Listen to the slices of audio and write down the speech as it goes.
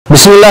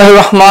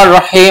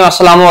बिस्मिल्लाहिर्रहमानिर्रहीम।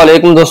 अस्सलाम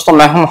वालेकुम दोस्तों,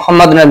 मैं हूं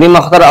मोहम्मद नदीम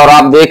अख्तर और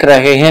आप देख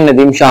रहे हैं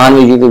Nadeem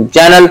शाहानवी YouTube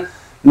channel.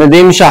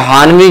 Nadeem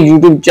शाहानवी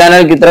YouTube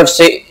channel की तरफ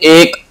से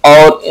एक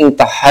और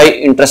इंतहाई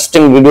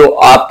इंटरेस्टिंग वीडियो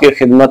आपकी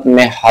खिदमत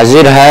में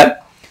हाजिर है।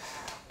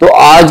 तो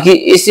आज की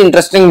इस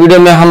इंटरेस्टिंग वीडियो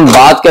में हम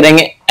बात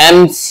करेंगे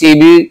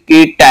MCB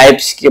की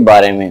टाइप्स के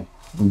बारे में।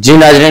 जी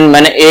नाज़रीन,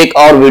 मैंने एक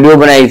और वीडियो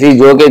बनाई थी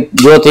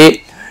जो थी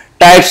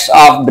टाइप्स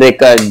ऑफ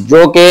ब्रेकर,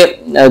 जो कि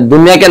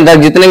दुनिया के अंदर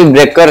जितने भी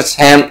ब्रेकर्स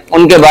हैं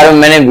उनके बारे में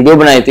मैंने वीडियो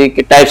बनाई थी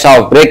कि टाइप्स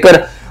ऑफ ब्रेकर।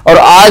 और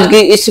आज की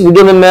इस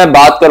वीडियो में मैं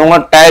बात करूंगा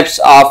टाइप्स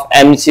ऑफ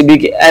MCB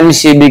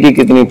की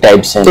कितनी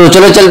टाइप्स हैं। तो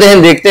चलो चलते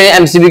हैं, देखते हैं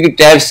MCB की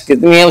टाइप्स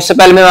कितनी है। उससे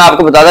पहले मैं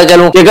आपको बताता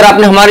चलूं कि अगर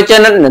आपने हमारे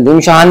चैनल नदीम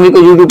शाहानवी को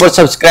यूट्यूब पर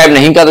सब्सक्राइब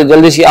नहीं किया तो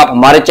जल्दी से आप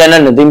हमारे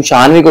चैनल नदीम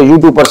शाहानवी को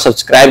यूट्यूब पर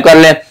सब्सक्राइब कर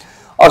लें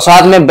और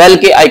साथ में बेल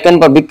के आइकन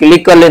पर भी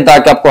क्लिक कर लें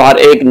ताकि आपको हर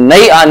एक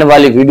नई आने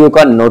वाली वीडियो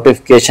का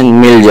नोटिफिकेशन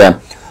मिल जाए।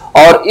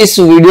 और इस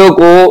वीडियो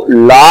को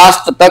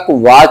लास्ट तक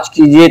वॉच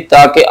कीजिए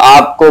ताकि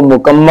आपको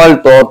मुकम्मल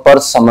तौर पर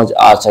समझ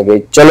आ सके।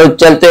 चलो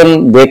चलते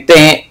हम देखते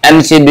हैं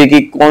MCB की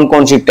कौन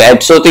कौन सी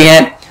टाइप्स होती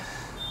हैं,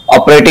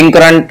 ऑपरेटिंग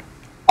करंट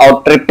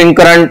और ट्रिपिंग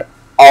करंट,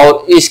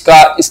 और इसका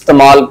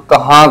इस्तेमाल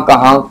कहां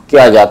कहां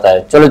किया जाता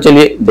है। चलो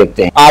चलिए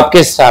देखते हैं।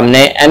 आपके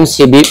सामने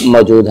MCB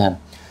मौजूद है,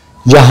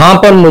 यहां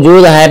पर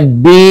मौजूद है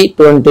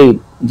B20,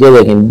 ये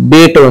देखें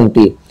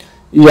B20,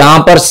 यहां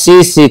पर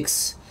C6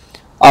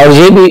 और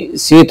ये भी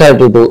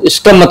C32।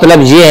 इसका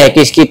मतलब ये है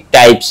कि इसकी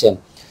टाइप्स है।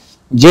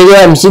 ये जो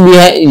MCB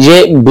है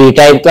ये B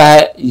टाइप का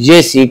है,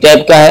 ये C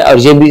टाइप का है और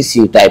ये भी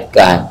C टाइप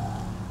का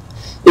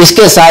है।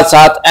 इसके साथ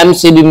साथ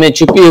MCB में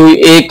छुपी हुई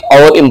एक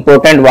और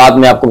इम्पोर्टेंट बात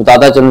मैं आपको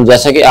बताता चलूं।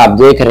 जैसा कि आप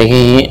देख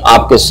रहे हैं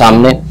आपके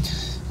सामने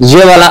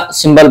ये वाला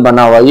सिंबल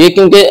बना हुआ है, ये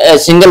क्योंकि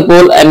सिंगल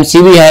पोल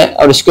MCB है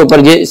और इसके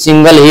ऊपर ये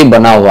सिंगल ही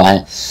बना हुआ है।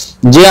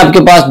 ये आपके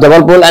पास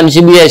डबल पोल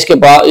MCB है,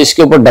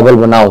 इसके ऊपर डबल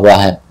बना हुआ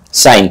है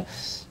साइन,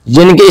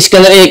 यानी कि इसके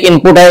अंदर एक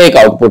इनपुट है एक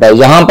आउटपुट है।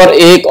 यहां पर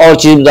एक और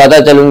चीज बताता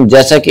चलूं,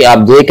 जैसा कि आप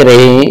देख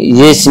रहे हैं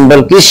ये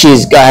सिंबल किस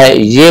चीज का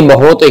है, ये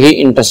बहुत ही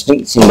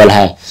इंटरेस्टिंग सिंबल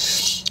है।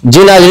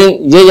 जी नाज़रीन,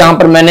 ये यहां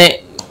पर मैंने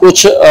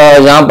कुछ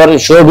यहां पर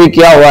शो भी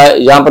किया हुआ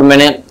है, यहां पर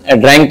मैंने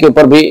ड्राइंग के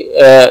ऊपर भी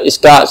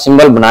इसका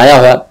सिंबल बनाया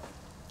हुआ है।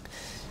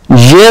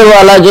 ये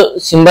वाला जो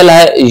सिंबल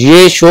है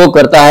ये शो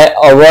करता है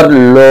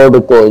ओवरलोड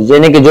को,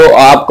 यानी कि जो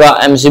आपका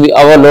MCB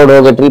ओवरलोड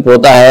होकर ट्रिप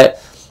होता है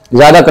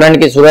ज्यादा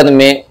करंट की सूरत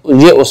में,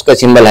 ये उसका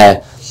सिंबल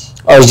है।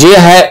 और ये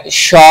है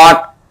शॉर्ट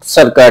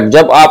सर्किट,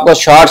 जब आपका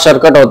शॉर्ट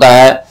सर्किट होता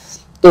है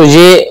तो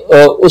ये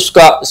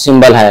उसका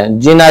सिंबल है।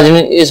 जी नाज़रीन,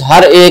 इस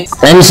हर एक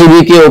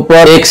MCB के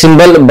ऊपर एक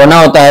सिंबल बना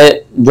होता है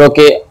जो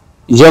कि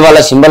ये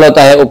वाला सिंबल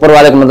होता है। ऊपर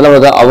वाले का मतलब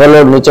होता है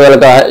ओवरलोड, नीचे वाले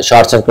का है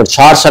शॉर्ट सर्किट।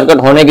 शॉर्ट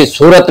सर्किट होने की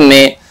सूरत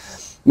में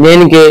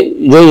यानी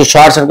कि जो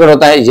शॉर्ट सर्किट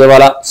होता है ये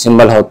वाला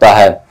सिंबल होता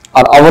है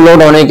और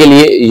ओवरलोड होने के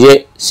लिए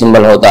ये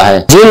सिंबल होता है।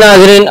 जी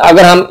नाज़रीन,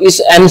 अगर हम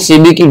इस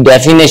MCB की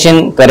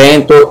डेफिनेशन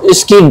करें तो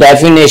इसकी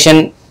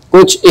डेफिनेशन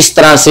कुछ इस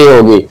तरह से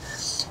होगी।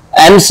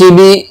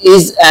 MCB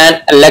is an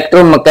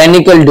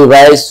electromechanical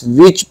device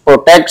which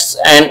protects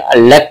an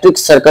electric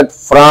circuit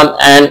from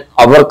an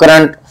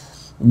overcurrent.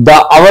 The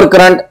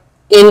overcurrent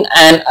in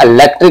an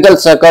electrical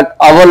circuit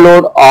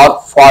overload or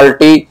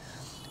faulty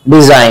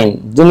design,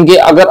 जिनके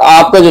अगर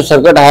आपका जो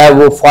सर्किट है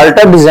वो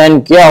फॉल्टेड डिजाइन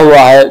किया हुआ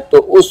है तो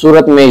उस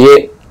सूरत में ये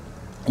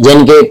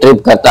जिनके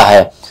ट्रिप करता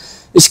है।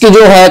 इसकी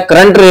जो है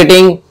करंट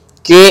रेटिंग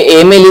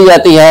KA में ली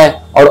जाती है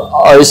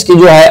और इसकी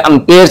जो है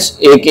एम्पेयर्स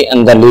A के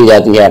अंदर ली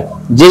जाती है।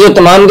 ये जो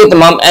तमाम के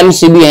तमाम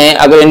MCB हैं,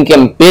 अगर इनके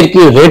एम्पेयर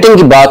की रेटिंग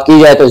की बात की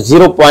जाए तो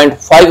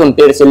 0.5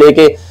 एम्पेयर से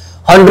लेके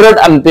 100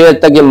 एम्पेयर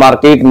तक ये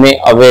मार्केट में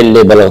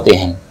अवेलेबल होते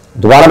हैं।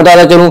 दोबारा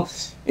बताता चलूं,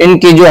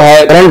 इनकी जो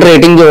है करंट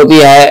रेटिंग जो होती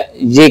है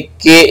ये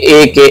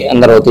KA के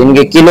अंदर होती है,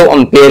 इनके किलो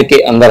एम्पेयर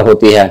के अंदर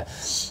होती है।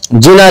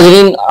 जी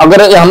नाज़रीन,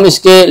 अगर हम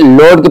इसके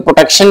लोड के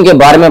प्रोटेक्शन के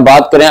बारे में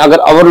बात करें, अगर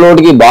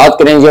ओवरलोड की बात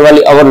करें, ये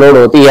वाली ओवरलोड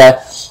होती है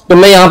तो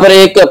मैं यहाँ पर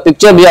एक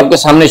पिक्चर भी आपके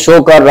सामने शो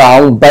कर रहा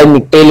हूँ। बाय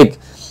मेटेलिक,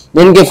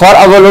 जिनके for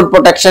overload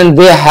protection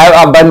they have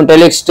a bye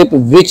metallic strip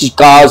which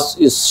cause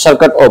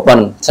circuit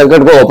open,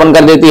 circuit को ओपन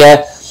कर देती है।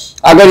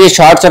 अगर ये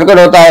शॉर्ट सर्किट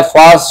होता है,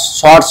 for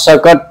short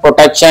circuit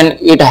protection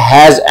it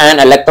has an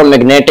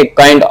electromagnetic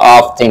kind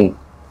of thing,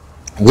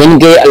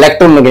 जिनके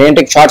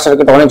इलेक्ट्रोमैग्नेटिक शॉर्ट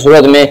सर्किट होने की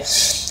सूरत में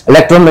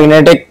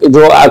इलेक्ट्रोमैग्नेटिक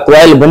जो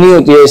कॉइल बनी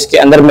होती है इसके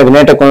अंदर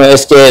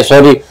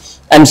मैग्नेटिक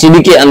MCB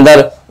के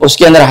अंदर,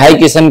 उसके अंदर हाई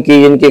किस्म की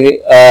इनकी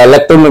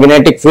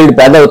इलेक्ट्रोमैग्नेटिक फील्ड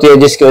पैदा होती है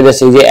जिसकी वजह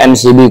से ये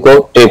MCB को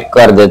ट्रिप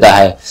कर देता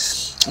है।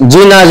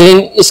 जी नाज़रीन,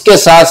 इसके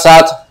साथ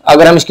साथ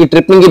अगर हम इसकी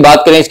ट्रिपिंग की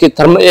बात करें, इसकी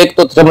एक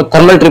तो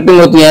थर्मल ट्रिपिंग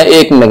होती है,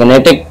 एक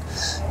मैग्नेटिक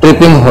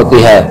ट्रिपिंग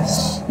होती है।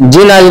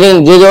 जी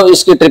नाज़रीन, ये जो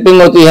इसकी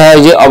ट्रिपिंग होती है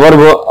ये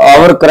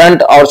ओवर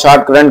करंट और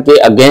शॉर्ट करंट के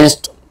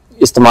अगेंस्ट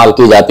इस्तेमाल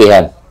की जाती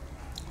है।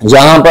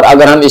 यहाँ पर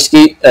अगर हम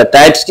इसकी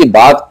टाइप्स की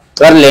बात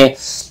कर लें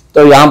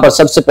तो यहाँ पर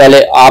सबसे पहले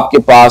आपके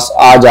पास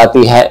आ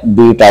जाती है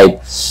B टाइप।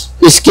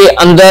 इसके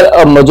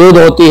अंदर मौजूद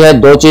होती है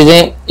दो चीजें,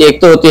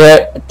 एक तो होती है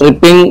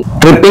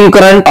ट्रिपिंग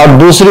करंट और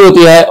दूसरी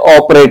होती है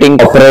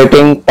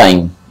ऑपरेटिंग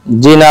टाइम।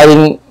 जी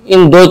नाज़रीन,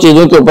 इन दो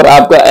चीजों के ऊपर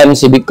आपका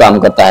एमसीबी काम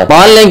करता है।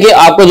 मान लें कि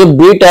आपका जो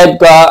बी टाइप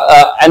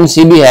का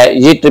एमसीबी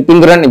है, ये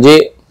ट्रिपिंग करंट,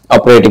 ये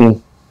ऑपरेटिंग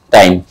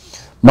टाइम।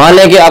 मान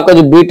लें कि आपका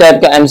जो बी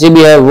टाइप का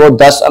एमसीबी है वो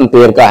 10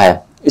 एम्पियर का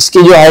है।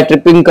 इसकी जो है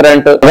ट्रिपिंग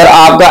करंट, अगर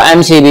आपका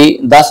एमसीबी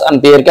 10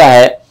 एम्पियर का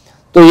है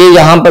तो ये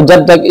यहां पर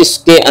जब तक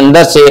इसके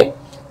अंदर से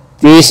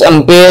 30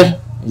 एम्पियर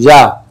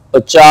या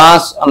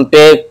 50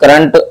 एम्पियर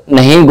करंट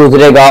नहीं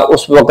गुजरेगा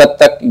उस वक्त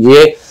तक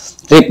ये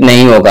ट्रिप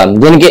नहीं होगा।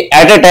 जिनके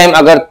एट ए टाइम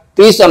अगर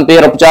 30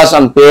 एम्पियर और 50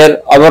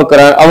 एम्पियर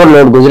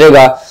ओवरलोड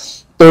गुजरेगा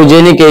तो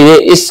यानी कि ये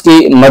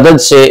इसकी मदद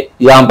से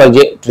यहां पर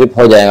ये ट्रिप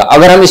हो जाएगा।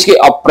 अगर हम इसकी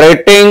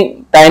ऑपरेटिंग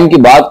टाइम की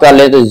बात कर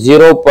ले तो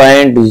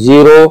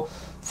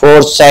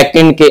 0.04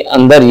 सेकंड के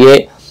अंदर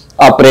ये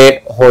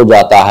ऑपरेट हो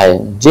जाता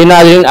है। जी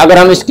नाज़रीन, अगर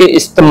हम इसके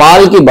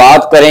इस्तेमाल की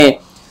बात करें,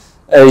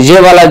 ये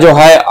वाला जो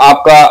है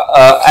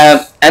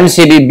आपका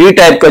एमसीबी, बी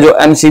टाइप का जो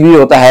एमसीबी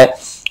होता है,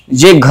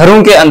 ये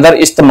घरों के अंदर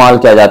इस्तेमाल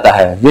किया जाता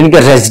है। जिनके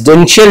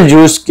रेजिडेंशियल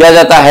यूज किया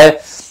जाता है,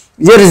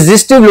 ये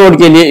रेजिस्टिव लोड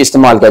के लिए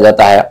इस्तेमाल किया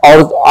जाता है।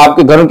 और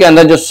आपके घरों के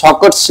अंदर जो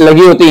सॉकेट्स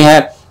लगी होती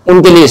हैं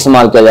उनके लिए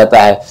इस्तेमाल किया जाता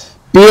है।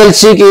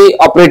 पीएलसी की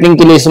ऑपरेटिंग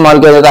के लिए इस्तेमाल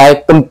किया जाता है।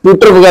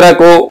 कंप्यूटर वगैरह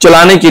को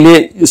चलाने के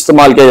लिए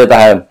इस्तेमाल किया जाता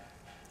है।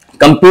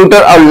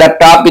 कंप्यूटर और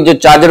लैपटॉप के जो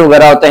चार्जर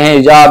वगैरह होते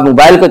हैं या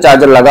मोबाइल का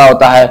चार्जर लगा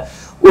होता है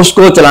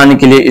उसको चलाने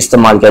के लिए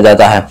इस्तेमाल किया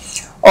जाता है।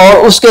 और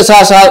उसके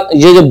साथ साथ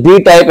ये जो बी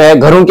टाइप है,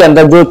 घरों के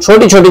अंदर जो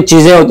छोटी छोटी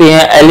चीजें होती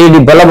हैं, एलईडी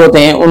बल्ब होते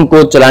हैं,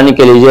 उनको चलाने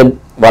के लिए ये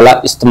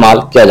वाला इस्तेमाल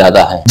किया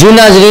जाता है। जी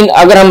नाज़रीन,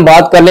 अगर हम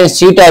बात कर लें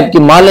सी टाइप की,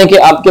 मान लें कि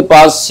आपके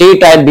पास सी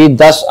टाइप भी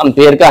 10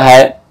 एम्पियर का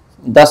है,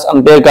 10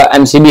 एम्पियर का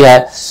एमसीबी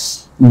है।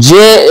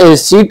 ये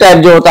सी टाइप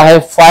जो होता है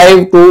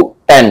 5 to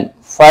 10,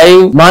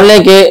 5 मान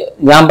लें कि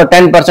यहाँ पर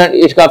 10%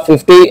 इसका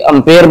 50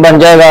 एम्पियर बन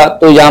जाएगा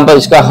तो यहाँ पर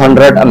इसका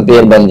 100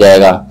 एम्पियर बन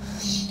जाएगा,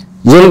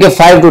 जिनके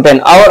 5 to 10।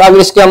 और अगर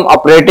इसके हम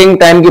ऑपरेटिंग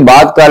टाइम की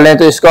बात कर लें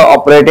तो इसका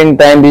ऑपरेटिंग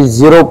टाइम भी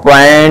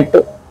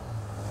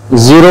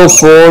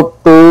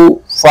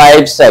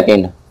 0.0425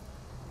 सेकेंड,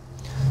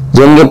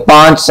 जिनके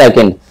 5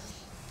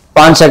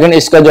 सेकेंड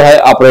इसका जो है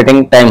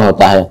ऑपरेटिंग टाइम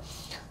होता है।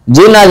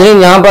 जी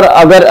नाज़रीन, यहां पर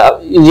अगर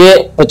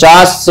ये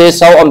 50 से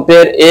 100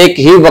 एम्पियर एक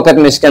ही वक्त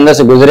में इसके अंदर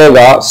से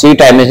गुजरेगा सी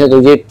टाइम में से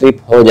तो ये ट्रिप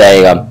हो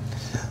जाएगा।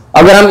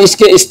 अगर हम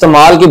इसके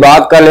इस्तेमाल की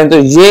बात कर लें तो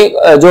ये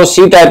जो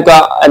सी टाइप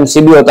का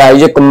एमसीबी होता है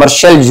ये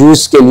कमर्शियल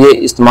यूज के लिए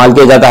इस्तेमाल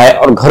किया जाता है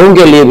और घरों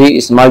के लिए भी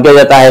इस्तेमाल किया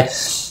जाता है।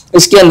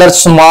 इसके अंदर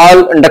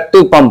स्मॉल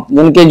इंडक्टिव पंप,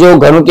 जिनके जो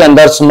घरों के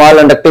अंदर स्मॉल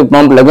इंडक्टिव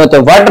पंप लगे होते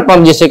हैं, वाटर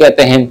पंप जिसे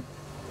कहते हैं,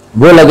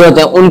 वो लगे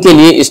होते हैं, उनके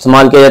लिए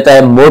इस्तेमाल किया जाता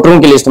है। मोटरों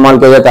के लिए इस्तेमाल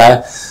किया जाता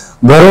है।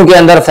 घरों के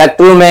अंदर,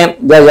 फैक्ट्रियों में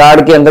या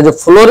यार्ड के अंदर जो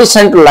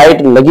फ्लोरेसेंट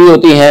लाइट लगी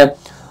होती है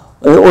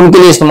उनके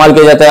लिए इस्तेमाल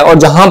किया जाता है। और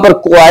जहां पर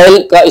कॉइल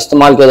का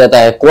इस्तेमाल किया जाता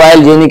है,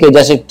 कॉइल यानी कि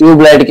जैसे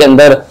ट्यूबलाइट के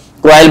अंदर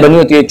कॉइल बनी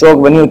होती है, चौक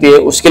बनी होती है,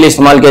 उसके लिए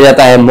इस्तेमाल किया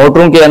जाता है।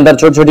 मोटरों के अंदर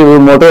छोटी छोटी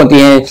मोटर होती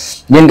हैं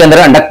जिनके अंदर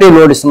इंडक्टिव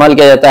लोड इस्तेमाल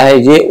किया जाता है,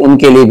 ये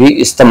उनके लिए भी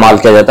इस्तेमाल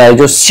किया जाता है।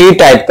 जो सी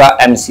टाइप का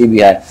एमसीबी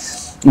है,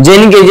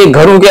 जिनके ये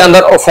घरों के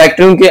अंदर और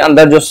फैक्ट्रियों के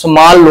अंदर जो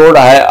स्मॉल लोड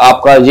है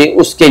आपका, ये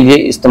उसके लिए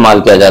इस्तेमाल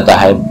किया जाता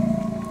है।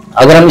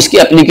 अगर हम इसकी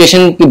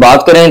एप्लीकेशन की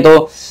बात करें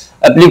तो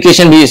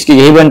एप्लीकेशन भी इसकी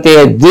यही बनती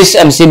है, this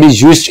MCB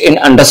used in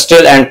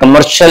industrial and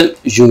commercial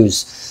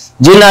use.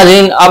 जी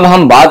नाज़रीन, अब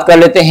हम बात कर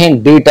लेते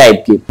हैं डी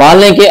टाइप की। मान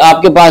लें कि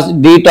आपके पास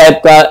डी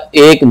टाइप का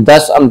एक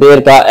 10 एम्पियर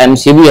का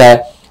एमसीबी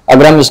है।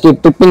 अगर हम इसकी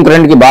ट्रिपिंग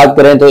करंट की बात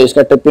करें तो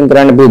इसका ट्रिपिंग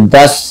करंट भी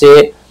 10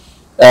 से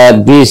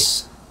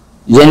 20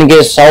 यानी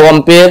कि 100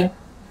 एम्पियर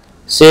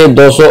से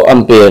 200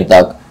 एम्पियर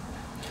तक।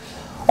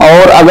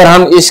 और अगर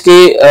हम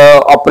इसकी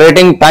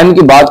ऑपरेटिंग टाइम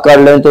की बात कर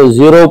लें तो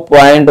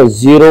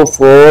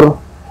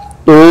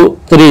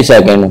 0.0423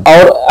 सेकेंड।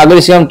 और अगर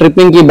इसकी हम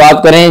ट्रिपिंग की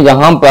बात करें,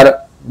 यहां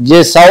पर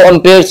ये 100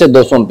 एम्पियर से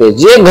 200 एम्पियर,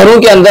 ये घरों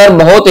के अंदर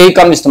बहुत ही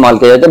कम इस्तेमाल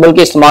किया जाता है,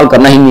 बल्कि इस्तेमाल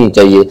करना ही नहीं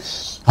चाहिए।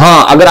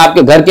 हाँ, अगर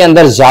आपके घर के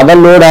अंदर ज्यादा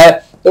लोड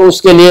है तो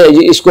उसके लिए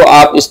इसको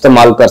आप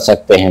इस्तेमाल कर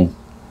सकते हैं।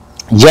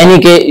 यानी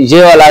कि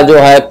ये वाला जो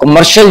है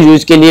कमर्शियल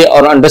यूज के लिए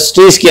और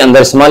इंडस्ट्रीज के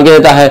अंदर इस्तेमाल किया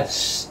जाता है।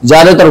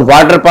 ज्यादातर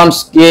वाटर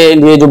पंप्स के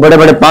लिए जो बड़े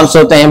बड़े पंप्स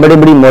होते हैं, बड़ी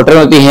बड़ी मोटर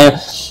होती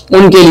हैं,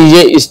 उनके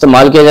लिए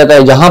इस्तेमाल किया जाता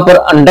है। जहां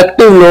पर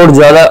इंडक्टिव लोड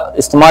ज्यादा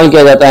इस्तेमाल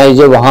किया जाता है,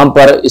 ये वहां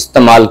पर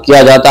इस्तेमाल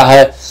किया जाता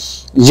है।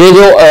 ये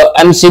जो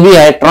एमसीबी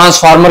है,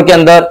 ट्रांसफार्मर के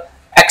अंदर,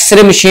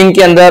 एक्सरे मशीन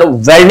के अंदर,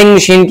 वेल्डिंग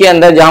मशीन के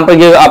अंदर, जहां पर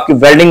ये आपकी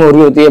वेल्डिंग हो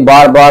रही होती है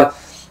बार बार,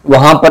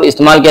 वहां पर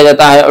इस्तेमाल किया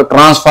जाता है। और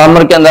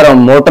ट्रांसफार्मर के अंदर और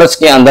मोटर्स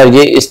के अंदर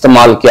ये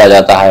इस्तेमाल किया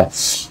जाता है।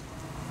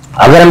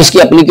 अगर हम इसकी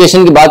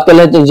एप्लीकेशन की बात कर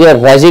लें तो ये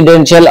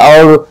रेजिडेंशियल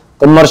और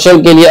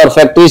कमर्शियल के लिए और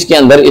फैक्ट्रीज के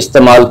अंदर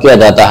इस्तेमाल किया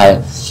जाता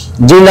है।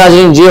 जी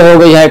नाज़रीन, ये हो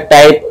गई है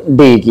टाइप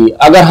डी की।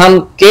 अगर हम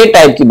के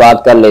टाइप की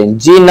बात कर लें,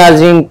 जी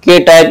नाज़रीन, के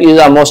type is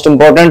the most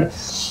important.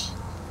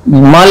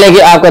 मान लें कि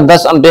आपका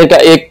 10 एम्पियर का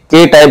एक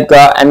के टाइप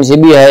का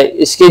एमसीबी है।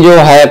 इसकी जो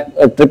है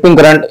ट्रिपिंग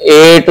करंट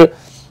 8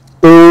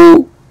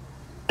 to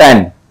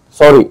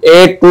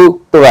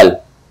 12,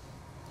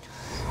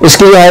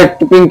 इसकी जो है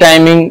ट्रिपिंग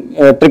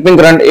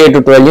करंट 8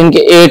 to 12, जिनके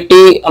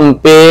 80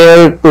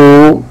 ampere to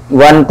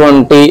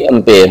 120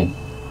 ampere,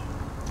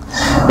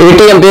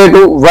 80 ampere to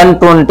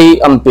 120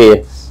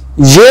 ampere,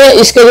 ये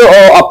इसका जो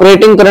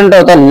ऑपरेटिंग करंट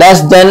होता है लेस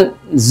देन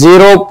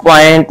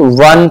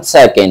 0.1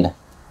 सेकेंड।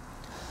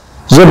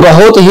 ये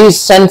बहुत ही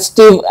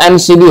सेंसिटिव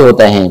एमसीबी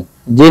होते हैं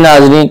जी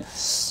नाजरीन,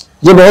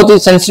 ये बहुत ही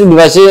सेंसिटिव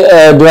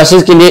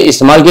डिवाइसेस के लिए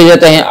इस्तेमाल किए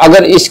जाते हैं।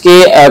 अगर इसके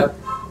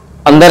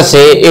अंदर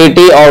से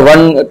 80 और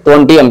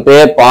 120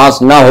 एम्पेयर पास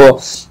ना हो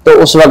तो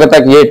उस वक्त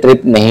तक ये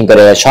ट्रिप नहीं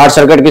करेगा। शॉर्ट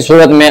सर्किट की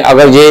सूरत में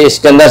अगर ये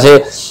इसके अंदर से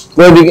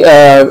कोई भी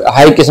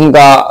हाई किस्म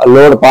का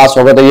लोड पास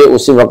होगा तो ये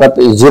उसी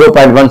वक्त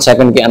 0.1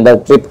 सेकंड के अंदर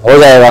ट्रिप हो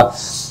जाएगा।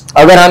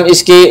 अगर हम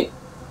इसकी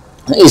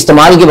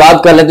इस्तेमाल की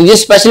बात कर लें तो ये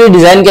स्पेशली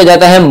डिजाइन किया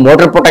जाता है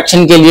मोटर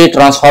प्रोटेक्शन के लिए,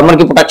 ट्रांसफार्मर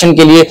की प्रोटेक्शन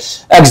के लिए,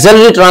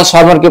 एक्सिलरी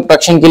ट्रांसफार्मर की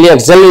प्रोटेक्शन के लिए,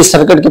 एक्सिलरी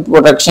सर्किट की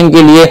प्रोटेक्शन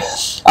के लिए,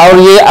 और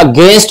ये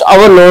अगेंस्ट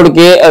ओवरलोड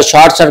के,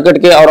 शॉर्ट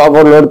सर्किट के और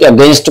ओवरलोड के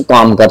अगेंस्ट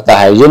काम करता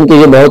है, जिनके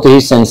ये बहुत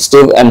ही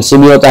सेंसिटिव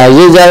एमसीबी होता है।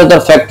 ये ज्यादातर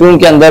फैक्ट्रियों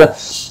के अंदर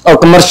और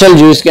कमर्शियल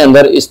यूज के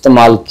अंदर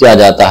इस्तेमाल किया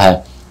जाता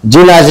है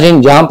जी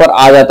नाजरीन। जहां पर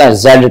आ जाता है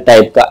जेड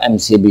टाइप का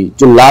एमसीबी,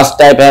 जो लास्ट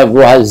टाइप है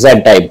वो है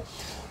जेड टाइप।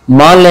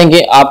 मान लेंगे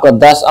आपका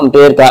 10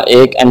 एम्पेयर का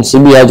एक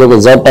एमसीबी है जो कि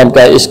जेड टाइप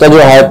का है। इसका जो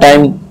है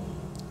टाइम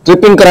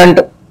ट्रिपिंग करंट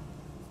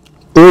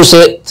 2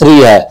 से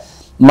 3 है।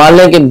 मान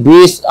लें कि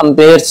 20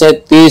 एम्पेयर से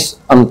 30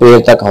 एम्पेयर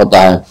तक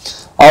होता है,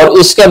 और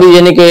इसका भी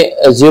यानी कि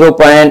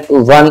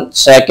 0.1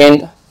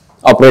 सेकेंड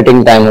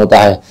ऑपरेटिंग टाइम होता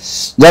है।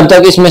 जब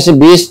तक इसमें से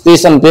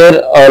 20-30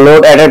 ampere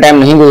load at A time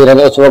नहीं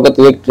गुजरेगा उस वक्त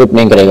ये ट्रिप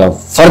नहीं करेगा।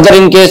 फर्दर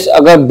इन केस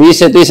अगर 20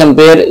 से 30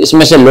 एम्पेयर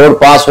इसमें से लोड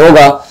पास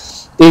होगा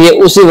तो ये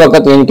उसी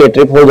वक्त इनके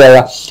ट्रिप हो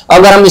जाएगा।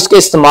 अगर हम इसके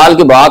इस्तेमाल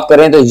की बात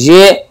करें तो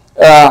ये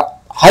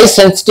हाई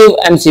सेंसिटिव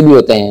एमसीबी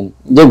होते हैं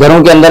जो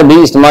घरों के अंदर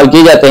भी इस्तेमाल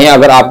किए जाते हैं।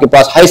 अगर आपके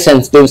पास हाई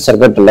सेंसिटिव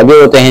सर्किट लगे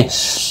होते हैं,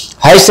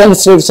 हाई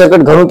सेंसिटिव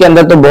सर्किट घरों के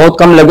अंदर तो बहुत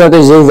कम लगे होते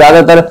हैं,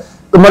 ज्यादातर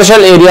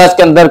कमर्शियल एरियाज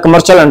के अंदर,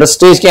 कमर्शियल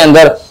इंडस्ट्रीज के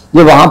अंदर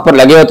ये वहां पर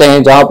लगे होते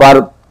हैं जहां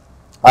पर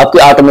आपके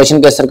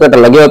ऑटोमेशन के सर्किट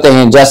लगे होते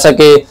हैं, जैसा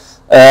कि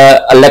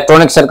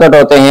इलेक्ट्रॉनिक सर्किट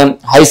होते हैं,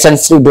 हाई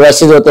सेंसिटिव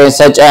डिवाइसेज होते हैं,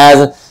 सच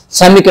एज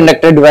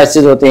सेमीकंडक्टर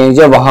डिवाइसेज होते हैं,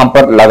 जो वहां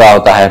पर लगा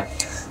होता है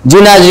जी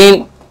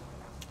नाज़रीन।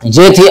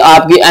 ये थी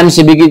आपकी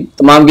एमसीबी की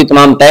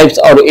तमाम टाइप्स,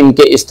 और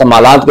इनके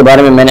इस्तेमालात के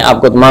बारे में मैंने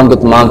आपको तमाम की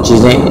तमाम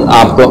चीजें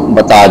आपको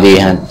बता दी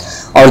हैं।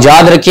 और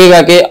याद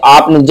रखिएगा कि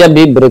आपने जब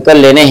भी ब्रेकर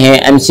लेने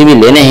हैं, एमसीबी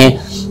लेने हैं,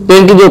 तो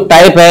इनकी जो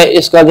टाइप है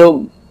इसका जो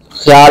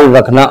ख्याल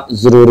रखना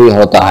जरूरी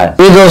होता है।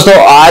 तो दोस्तों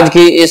आज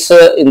की इस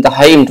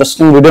इंतहाई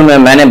इंटरेस्टिंग वीडियो में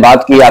मैंने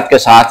बात की आपके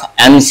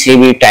साथ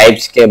एमसीबी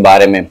टाइप्स के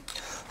बारे में।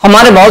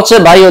 हमारे बहुत से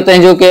भाई होते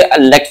हैं जो कि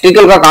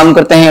इलेक्ट्रिकल का काम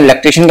करते हैं,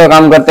 इलेक्ट्रिशियन का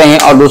काम करते हैं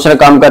और दूसरे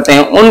काम करते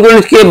हैं, उनको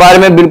इसके बारे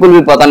में बिल्कुल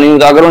भी पता नहीं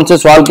होता। अगर उनसे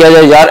सवाल किया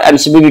जाए यार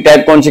एमसीबी की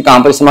टाइप कौन सी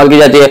कहां पर इस्तेमाल की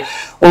जाती है,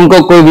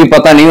 उनको कोई भी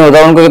पता नहीं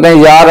होता। उनको कहते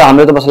हैं यार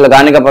हमें तो बस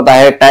लगाने का पता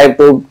है, टाइप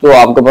तो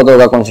आपको पता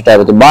होगा कौन सी टाइप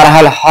होती है।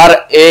 बहरहाल हर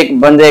एक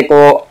बंदे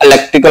को,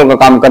 इलेक्ट्रिकल का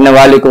काम करने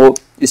वाले को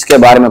इसके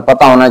बारे में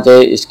पता होना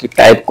चाहिए इसकी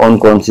टाइप कौन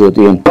कौन सी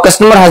होती है।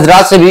 कस्टमर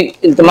हजरात से भी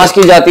इल्तिमास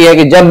की जाती है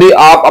कि जब भी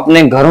आप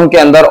अपने घरों के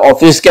अंदर,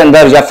 ऑफिस के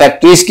अंदर या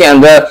फैक्ट्रीज के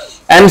अंदर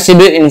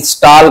एमसीबी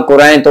इंस्टॉल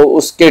कराएं तो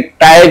उसके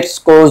टाइप्स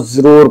को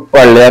जरूर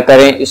पढ़ लिया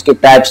करें, इसकी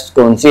टाइप्स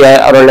कौन सी है।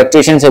 और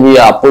इलेक्ट्रिशियन से भी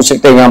आप पूछ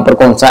सकते हैं यहाँ पर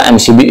कौन सा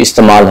एमसीबी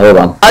इस्तेमाल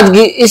होगा। आज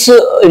की इस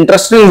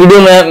इंटरेस्टिंग वीडियो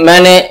में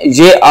मैंने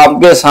ये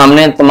आपके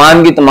सामने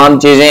तमाम की तमाम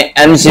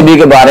चीजें एमसीबी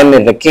के बारे में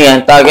रखी हैं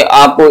ताकि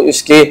आपको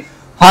इसकी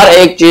हर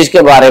एक चीज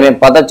के बारे में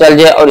पता चल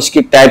जाए और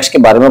इसकी टाइप्स के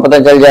बारे में पता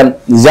चल जाए।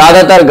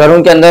 ज्यादातर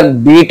घरों के अंदर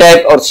बी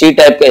टाइप और सी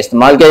टाइप का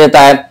इस्तेमाल किया जाता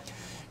है।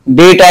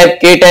 डी टाइप,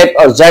 के टाइप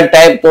और जेड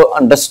टाइप तो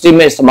इंडस्ट्री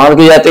में इस्तेमाल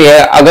की जाती है।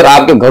 अगर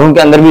आपके घरों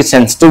के अंदर भी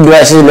सेंसिटिव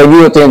डिवाइसेस लगी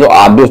होती हैं तो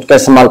आप भी उसका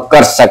इस्तेमाल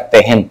कर सकते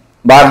हैं।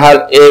 बहरहाल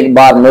एक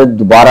बार मैं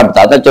दोबारा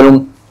बताता चलूं,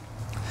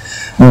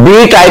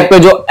 बी टाइप का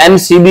जो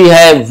एमसीबी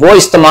है वो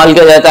इस्तेमाल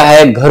किया जाता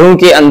है घरों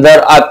के अंदर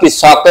आपकी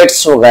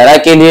सॉकेट्स वगैरह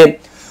के लिए,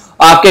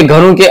 आपके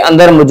घरों के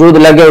अंदर मौजूद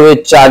लगे हुए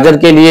चार्जर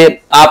के लिए,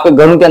 आपके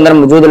घरों के अंदर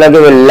मौजूद लगे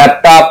हुए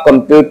लैपटॉप,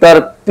 कंप्यूटर,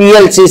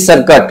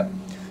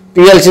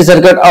 पीएलसी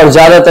सर्किट और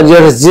ज्यादातर जो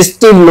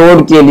रेजिस्टिव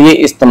लोड के लिए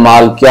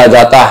इस्तेमाल किया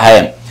जाता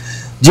है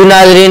जी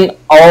नाजरीन।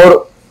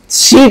 और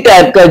सी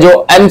टाइप का जो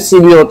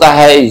एमसीबी होता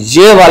है,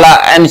 ये वाला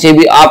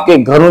एमसीबी आपके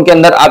घरों के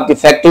अंदर, आपकी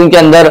फैक्ट्री के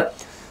अंदर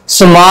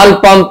स्मॉल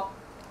पंप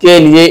के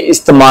लिए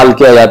इस्तेमाल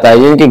किया जाता है।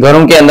 जिनके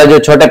घरों के अंदर जो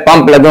छोटे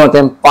पंप लगे होते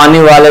हैं, पानी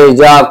वाले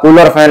या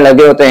कूलर फैन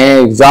लगे होते हैं,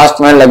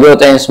 एग्जॉस्ट फैन लगे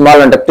होते हैं,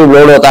 स्मॉल इंडक्टिव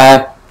लोड होता है।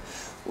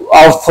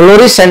 और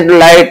फ्लोरेसेंट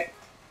लाइट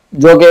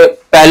जो कि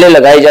पहले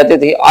लगाई जाती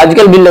थी,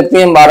 आजकल भी लगती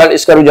है, बहरहाल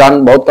इसका रुझान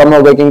बहुत कम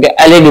हो गया क्योंकि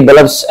एलईडी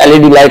बल्ब्स,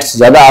 एलईडी लाइट्स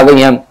ज्यादा आ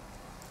गई हैं।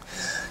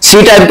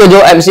 सी टाइप का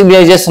जो एमसीबी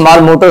है ये स्मॉल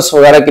मोटर्स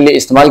वगैरह के लिए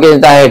इस्तेमाल किया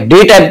जाता है।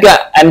 डी टाइप का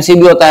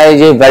एमसीबी होता है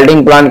ये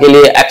वेल्डिंग प्लांट के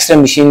लिए, एक्सरे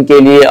मशीन के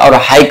लिए और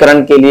हाई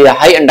करंट के लिए,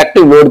 हाई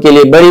इंडक्टिव लोड के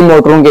लिए, बड़ी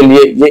मोटरों के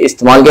लिए ये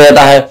इस्तेमाल किया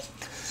जाता है।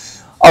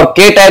 और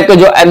के टाइप का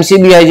जो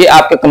एमसीबी है ये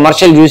आपके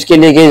कमर्शियल यूज के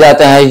लिए किया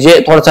जाता है। ये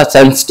थोड़ा सा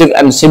सेंसिटिव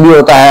एमसीबी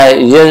होता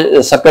है,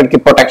 ये सर्किट की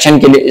प्रोटेक्शन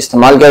के लिए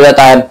इस्तेमाल किया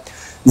जाता है।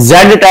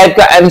 जेड टाइप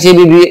का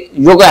एमसीबी भी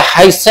जो कि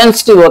हाई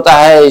सेंसिटिव होता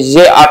है,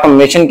 ये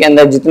ऑटोमेशन के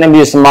अंदर जितने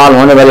भी इस्तेमाल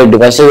होने वाले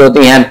डिवाइसेज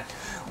होती हैं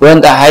वो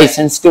हाई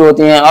सेंसिटिव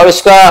होती हैं और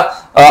इसका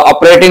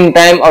ऑपरेटिंग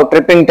टाइम और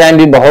ट्रिपिंग टाइम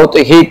भी बहुत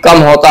ही कम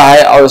होता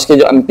है और उसके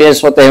जो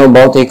एम्पेयर्स होते हैं वो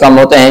बहुत ही कम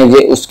होते हैं। ये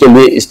उसके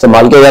लिए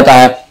इस्तेमाल किया जाता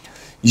है।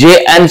 ये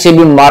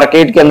एमसीबी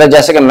मार्केट के अंदर,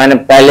 जैसे कि मैंने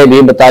पहले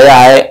भी बताया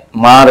है,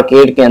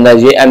 मार्केट के अंदर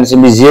ये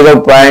एमसीबी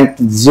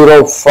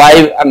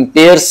 0.05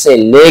 एम्पेयर से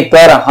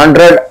लेकर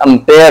 100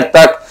 एम्पेयर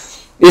तक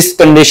इस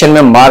कंडीशन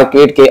में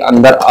मार्केट के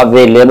अंदर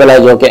अवेलेबल है,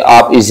 जो कि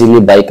आप इजीली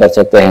बाई कर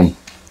सकते हैं।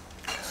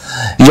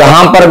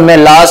 यहां पर मैं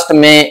लास्ट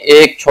में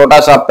एक छोटा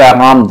सा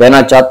पैगाम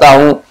देना चाहता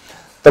हूं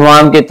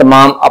तमाम के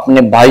तमाम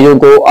अपने भाइयों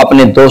को,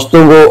 अपने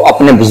दोस्तों को,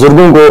 अपने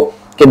बुजुर्गों को,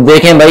 कि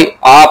देखें भाई,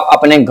 आप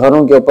अपने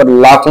घरों के ऊपर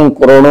लाखों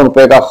करोड़ों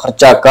रुपए का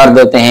खर्चा कर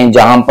देते हैं।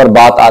 जहां पर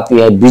बात आती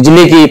है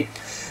बिजली की,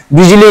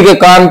 बिजली के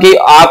काम की,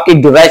 आपकी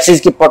डिवाइसेस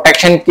की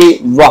प्रोटेक्शन की,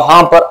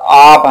 वहां पर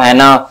आप है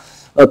ना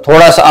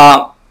थोड़ा सा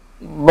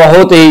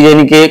बहुत ही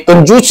यानी कि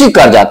कंजूसी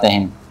कर जाते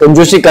हैं।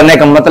 कंजूसी करने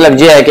का मतलब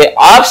यह है कि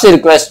आपसे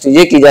रिक्वेस्ट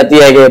ये की जाती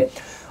है कि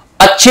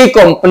अच्छी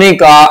कंपनी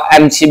का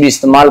एमसीबी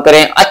इस्तेमाल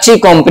करें, अच्छी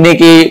कंपनी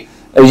की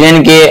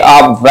यानी कि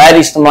आप वायर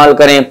इस्तेमाल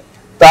करें,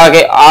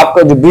 ताकि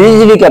आपका जो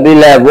बिजली का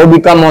बिल है वो भी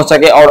कम हो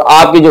सके और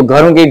आपकी जो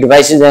घरों की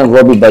डिवाइसेस हैं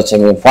वो भी बच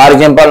सके। फॉर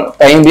एग्जांपल,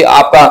 कहीं भी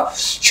आपका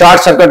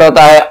शॉर्ट सर्किट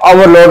होता है,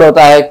 ओवरलोड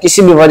होता है,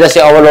 किसी भी वजह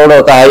से ओवरलोड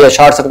होता है या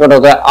शॉर्ट सर्किट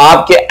होता है,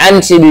 आपके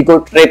एमसीबी को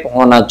ट्रिप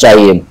होना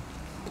चाहिए।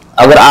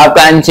 अगर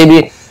आपका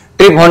एमसीबी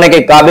ट्रिप होने के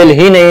काबिल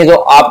ही नहीं है तो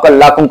आपका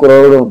लाखों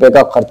करोड़ों रुपए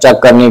का खर्चा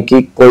करने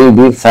की कोई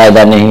भी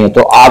फायदा नहीं है।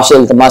 तो आपसे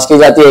इल्तमास की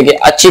जाती है कि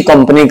अच्छी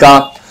कंपनी का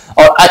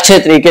और अच्छे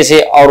तरीके से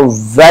और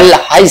वेल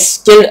हाई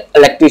स्किल्ड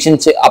इलेक्ट्रिशियन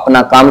से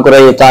अपना काम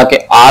कराइए, ताकि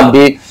आप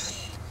भी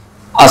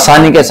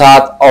आसानी के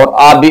साथ और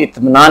आप भी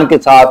इत्मीनान के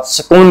साथ,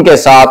 सुकून के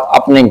साथ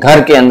अपने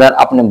घर के अंदर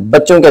अपने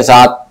बच्चों के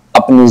साथ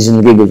अपनी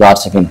जिंदगी गुजार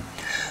सकें।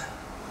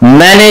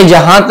 मैंने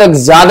जहां तक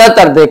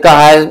ज्यादातर देखा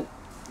है,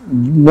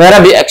 मेरा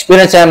भी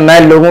एक्सपीरियंस है, मैं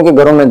लोगों के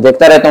घरों में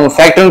देखता रहता हूं,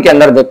 फैक्ट्रियों के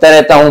अंदर देखता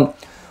रहता हूं,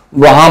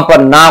 वहां पर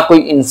ना कोई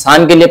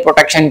इंसान के लिए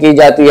प्रोटेक्शन की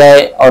जाती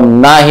है और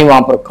ना ही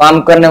वहां पर काम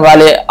करने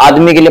वाले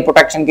आदमी के लिए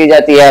प्रोटेक्शन की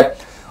जाती है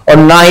और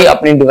ना ही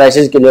अपनी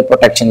डिवाइसेस के लिए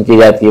प्रोटेक्शन की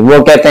जाती है।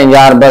 वो कहते हैं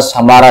यार बस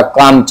हमारा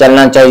काम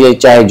चलना चाहिए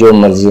चाहे जो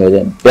मर्जी हो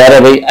जाए। प्यारे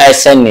भाई,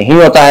 ऐसा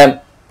नहीं होता है।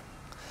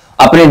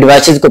 अपनी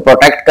डिवाइसेस को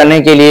प्रोटेक्ट करने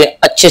के लिए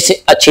अच्छे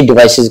से अच्छी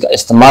डिवाइसेस का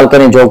इस्तेमाल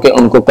करें जो कि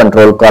उनको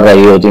कंट्रोल कर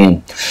रही होती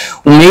हैं।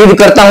 उम्मीद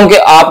करता हूं कि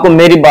आपको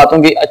मेरी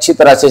बातों की अच्छी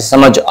तरह से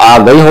समझ आ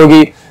गई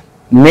होगी।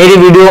 मेरी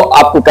वीडियो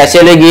आपको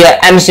कैसे लगी है,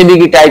 एमसीबी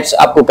की टाइप्स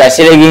आपको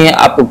कैसे लगी हैं,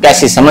 आपको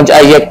कैसी समझ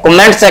आई है,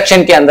 कमेंट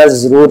सेक्शन के अंदर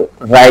जरूर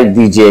राय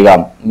दीजिएगा,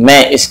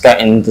 मैं इसका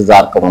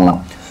इंतजार करूंगा।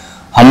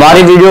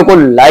 हमारी वीडियो को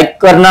लाइक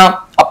करना,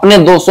 अपने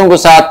दोस्तों के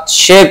साथ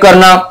शेयर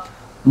करना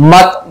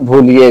मत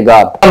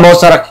भूलिएगा।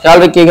 बहुत सारा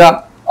ख्याल रखिएगा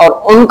और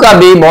उनका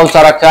भी बहुत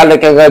सारा ख्याल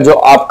रखिएगा जो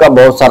आपका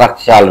बहुत सारा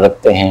ख्याल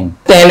रखते हैं।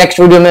 नेक्स्ट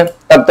वीडियो में,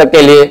 तब तक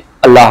के लिए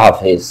अल्लाह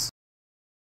हाफिज।